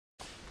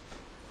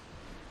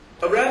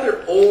A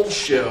rather old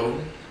show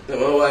that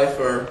my wife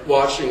are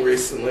watching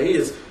recently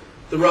is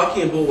the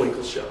Rocky and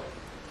Bullwinkle show.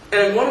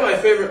 And one of my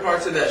favorite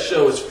parts of that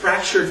show is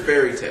fractured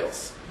fairy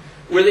tales,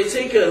 where they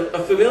take a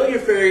familiar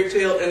fairy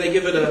tale and they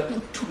give it a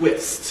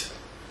twist.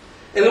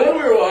 And the one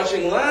we were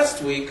watching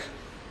last week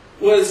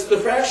was the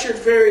fractured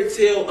fairy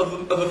tale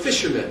of a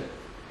fisherman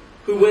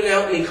who went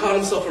out and he caught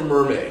himself a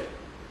mermaid.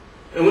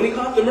 And when he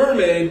caught the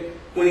mermaid,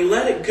 when he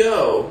let it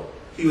go,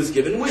 he was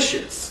given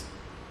wishes.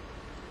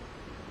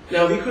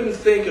 Now, he couldn't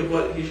think of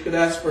what he could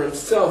ask for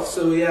himself,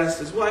 so he asked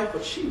his wife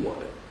what she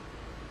wanted.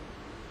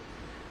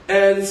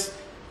 And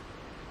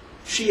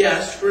she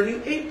asked for a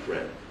new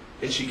apron,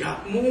 and she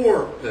got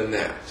more than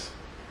that.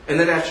 And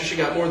then after she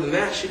got more than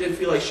that, she didn't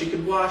feel like she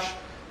could wash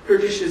her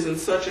dishes in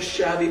such a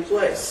shabby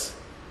place.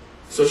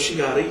 So she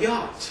got a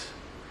yacht.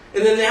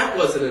 And then that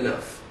wasn't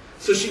enough.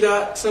 So she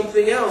got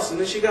something else, and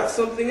then she got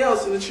something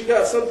else, and then she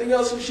got something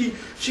else, and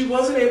she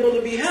wasn't able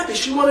to be happy.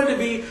 She wanted to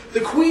be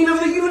the queen of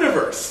the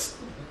universe.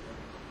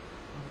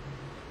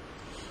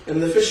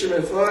 And the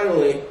fisherman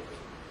finally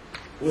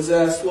was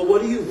asked, well,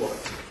 what do you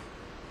want?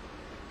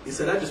 He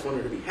said, I just want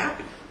her to be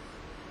happy.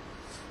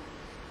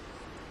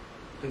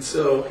 And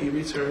so he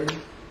returned.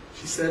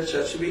 She said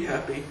she should be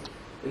happy,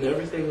 and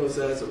everything was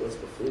as it was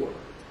before.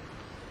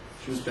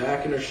 She was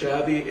back in her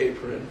shabby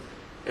apron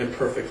and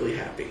perfectly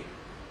happy.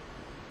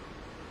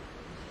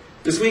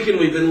 This weekend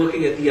we've been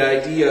looking at the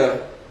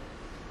idea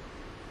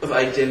of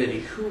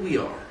identity, who we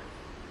are.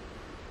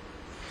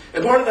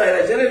 And part of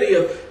that identity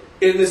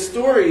in this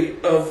story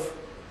of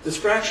this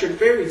fractured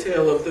fairy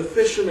tale of the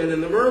fisherman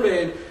and the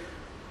mermaid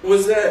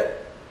was that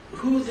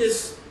who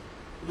this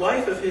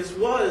wife of his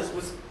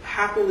was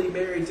happily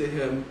married to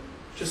him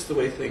just the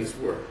way things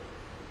were.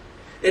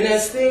 And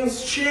as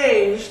things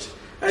changed,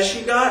 as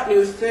she got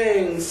new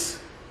things,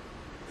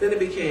 then it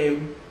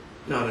became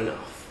not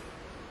enough.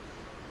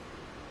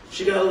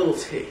 She got a little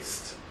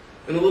taste,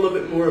 and a little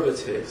bit more of a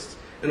taste,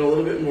 and a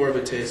little bit more of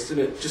a taste, and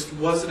it just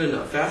wasn't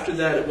enough. After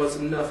that, it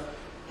wasn't enough.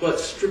 But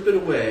strip it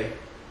away,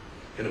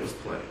 and it was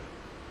plenty.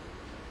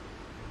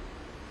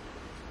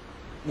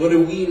 What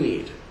do we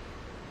need?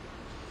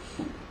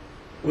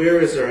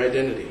 Where is our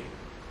identity?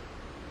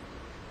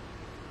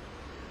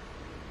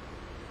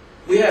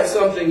 We have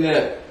something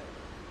that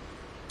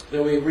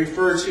we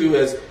refer to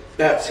as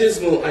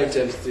baptismal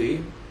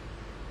identity.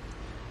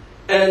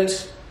 And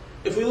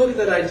if we look at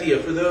that idea,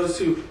 for those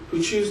who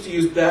choose to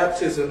use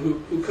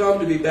baptism, who come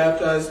to be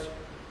baptized,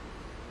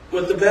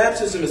 what the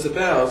baptism is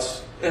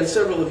about, and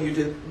several of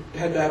you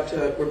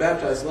were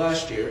baptized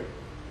last year.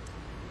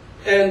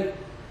 And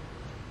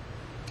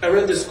I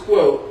read this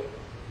quote.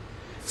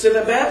 It said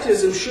that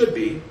baptism should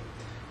be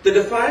the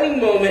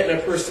defining moment in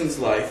a person's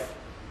life,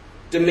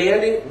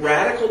 demanding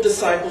radical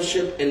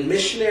discipleship and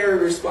missionary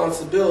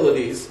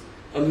responsibilities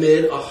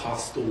amid a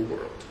hostile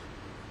world.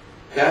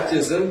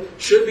 Baptism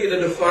should be the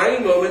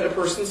defining moment in a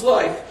person's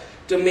life,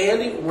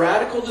 demanding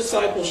radical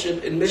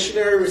discipleship and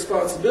missionary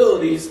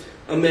responsibilities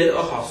amid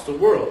a hostile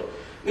world.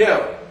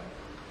 Now,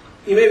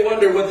 you may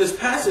wonder what this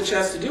passage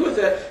has to do with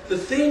that. The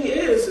thing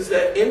is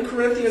that in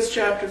Corinthians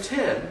chapter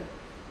 10,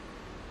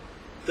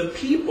 the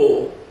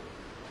people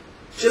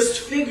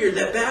just figured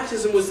that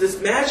baptism was this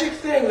magic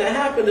thing that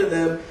happened to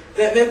them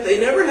that meant they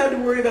never had to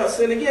worry about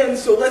sin again,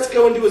 so let's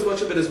go and do as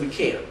much of it as we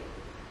can.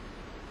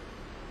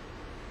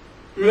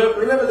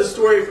 Remember the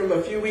story from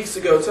a few weeks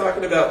ago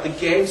talking about the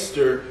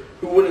gangster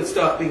who wouldn't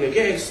stop being a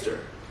gangster.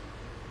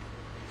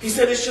 He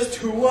said, it's just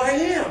who I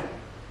am.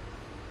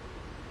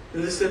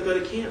 And they said, but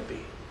it can't be.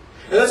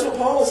 And that's what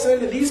Paul is saying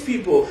to these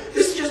people.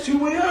 This is just who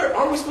we are.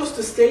 Aren't we supposed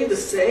to stay the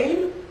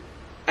same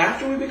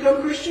after we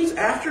become Christians?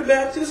 After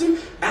baptism?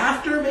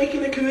 After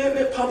making a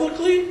commitment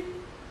publicly?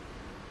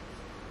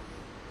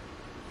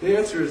 The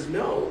answer is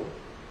no.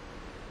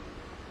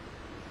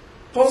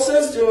 Paul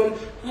says to them,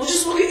 well,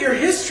 just look at your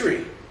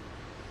history.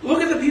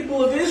 Look at the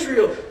people of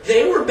Israel.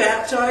 They were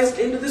baptized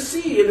into the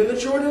sea and in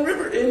the Jordan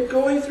River and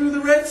going through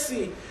the Red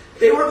Sea.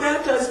 They were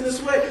baptized in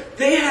this way.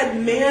 They had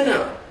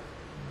manna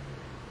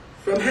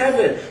from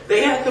heaven.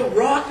 They had the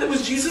rock that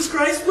was Jesus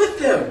Christ with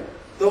them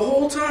the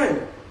whole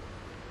time.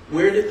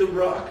 Where did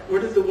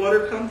the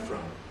water come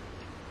from?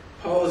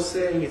 Paul is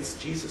saying it's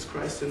Jesus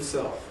Christ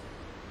himself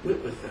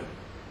went with them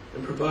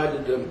and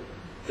provided them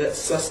that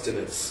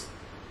sustenance,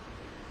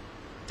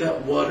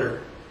 that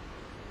water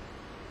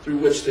through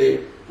which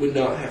they would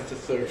not have to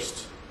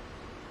thirst.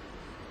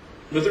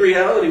 But the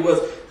reality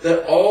was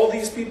that all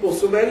these people,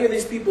 so many of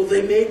these people,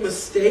 they made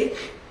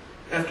mistake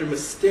after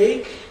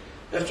mistake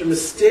after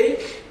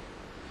mistake.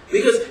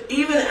 Because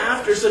even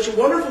after such a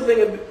wonderful thing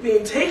of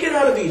being taken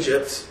out of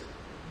Egypt,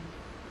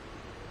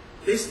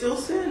 they still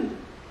sinned.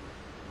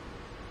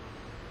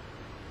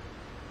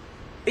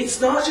 It's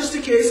not just a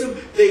case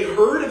of they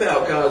heard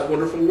about God's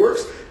wonderful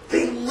works,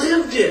 they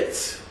lived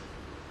it.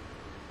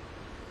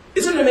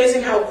 Isn't it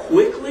amazing how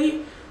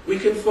quickly we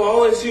can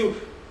fall into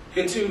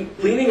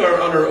leaning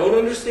on our own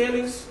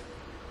understandings?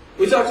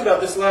 We talked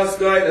about this last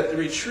night at the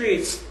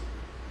retreats.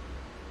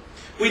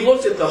 We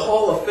looked at the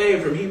Hall of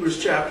Fame from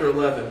Hebrews chapter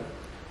 11.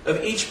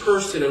 of each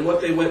person and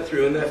what they went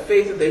through, and that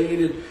faith that they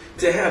needed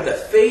to have,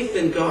 that faith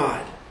in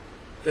God,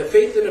 that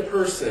faith in a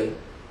person.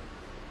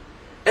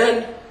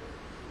 And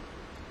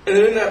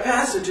then in that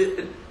passage,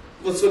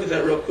 let's look at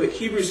that real quick.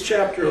 Hebrews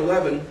chapter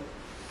 11.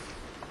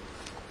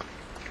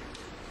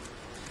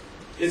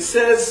 It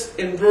says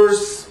in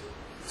verse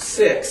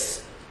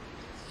 6,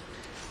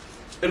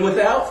 "And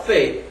without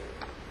faith,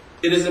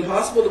 it is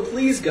impossible to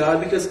please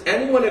God, because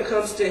anyone who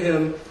comes to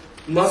Him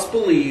must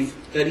believe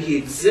that He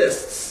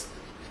exists,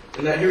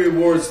 and that He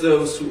rewards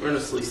those who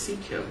earnestly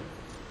seek Him."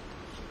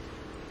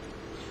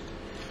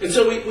 And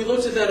so we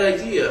looked at that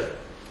idea.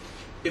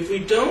 If we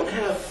don't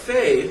have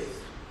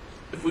faith,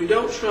 if we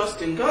don't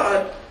trust in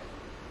God,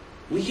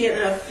 we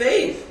can't have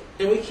faith,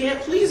 and we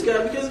can't please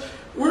God, because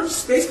we're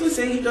basically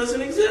saying He doesn't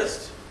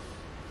exist.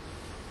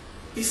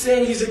 He's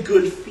saying He's a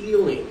good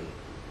feeling.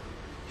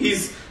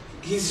 He's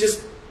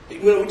just,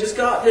 we just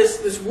got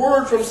this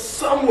word from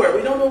somewhere.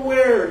 We don't know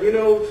where,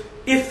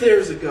 if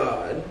there's a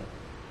God.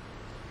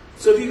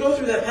 So if you go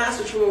through that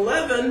passage from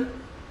 11,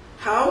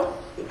 how?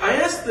 I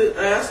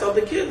asked all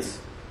the kids,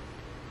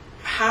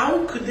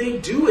 how could they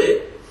do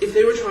it if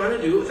they were trying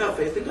to do it without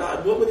faith in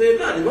God? What would they have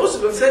done? And most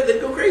of them said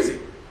they'd go crazy.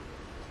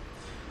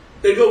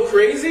 They'd go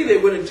crazy, they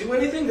wouldn't do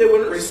anything, they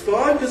wouldn't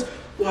respond, because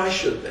why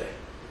should they?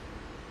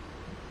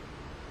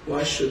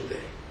 Why should they?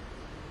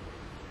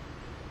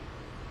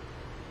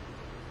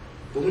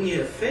 But when you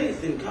have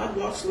faith, then God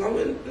walks along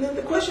with it. And then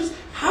the question is,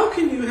 how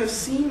can you have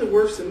seen the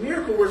works, the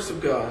miracle works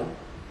of God,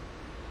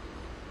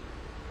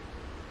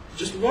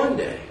 just one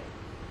day,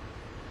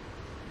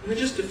 and then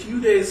just a few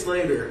days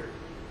later,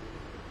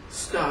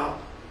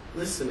 stop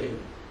listening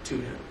to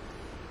Him?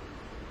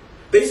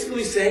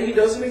 Basically saying He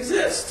doesn't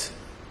exist.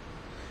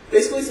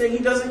 Basically saying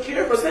He doesn't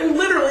care for us. And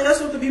literally,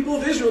 that's what the people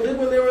of Israel did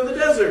when they were in the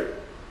desert.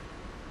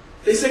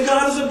 They said,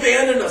 God has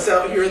abandoned us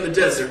out here in the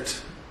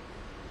desert.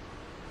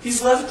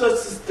 He's left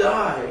us to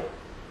die.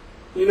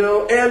 And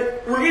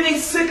we're getting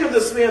sick of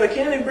this man.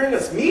 Can't He bring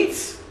us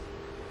meat?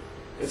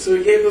 And so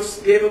He gave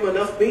them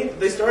enough meat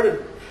that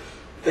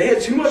they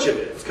had too much of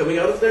it. It was coming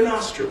out of their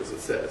nostrils,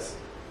 it says.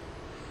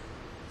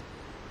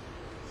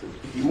 So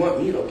if you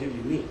want meat, I'll give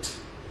you meat.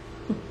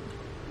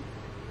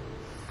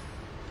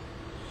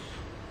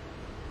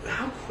 But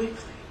how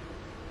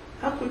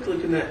quickly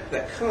can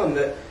that come?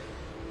 That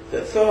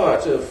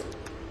thought of,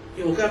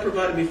 God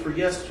provided me for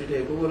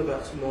yesterday, but what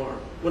about tomorrow?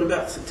 What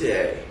about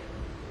today?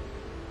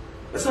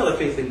 That's not a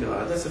faith in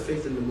God. That's a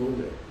faith in the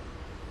moment.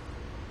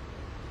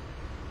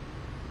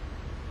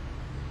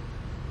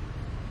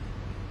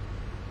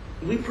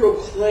 We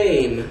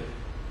proclaim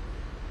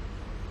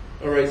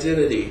our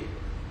identity.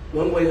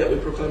 One way that we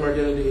proclaim our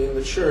identity in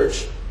the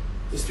church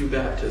is through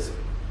baptism.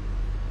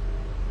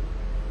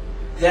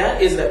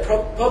 That is that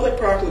public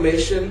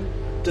proclamation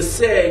to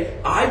say,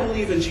 I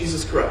believe in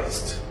Jesus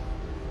Christ.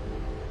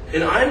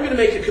 And I'm going to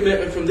make a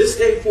commitment from this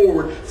day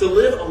forward to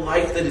live a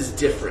life that is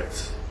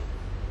different.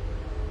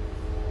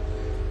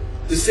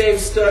 The same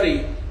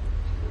study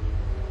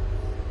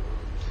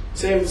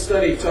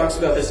talks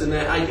about this, and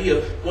that idea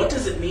of what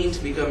does it mean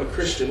to become a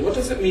Christian? What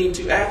does it mean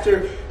to,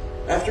 after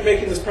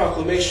making this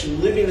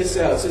proclamation, living this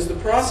out? It says the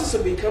process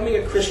of becoming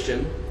a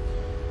Christian,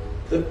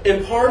 the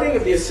imparting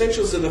of the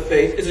essentials of the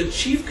faith, is a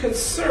chief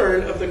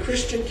concern of the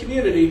Christian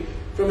community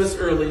from its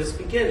earliest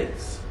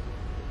beginnings.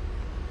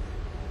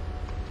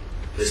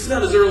 This is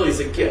not as early as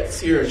it gets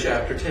here in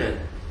chapter 10.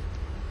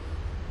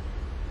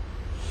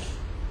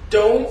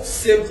 Don't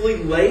simply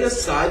lay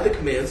aside the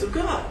commands of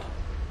God.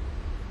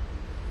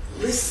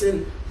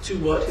 Listen to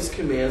what His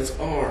commands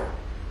are.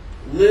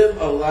 Live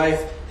a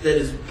life that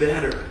is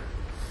better.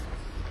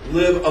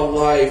 Live a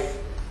life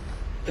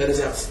that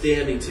is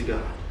outstanding to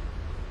God.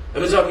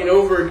 I've been talking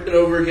over and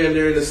over again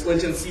during this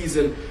Lenten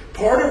season.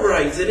 Part of our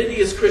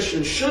identity as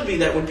Christians should be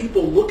that when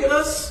people look at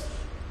us,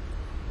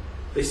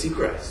 they see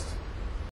Christ.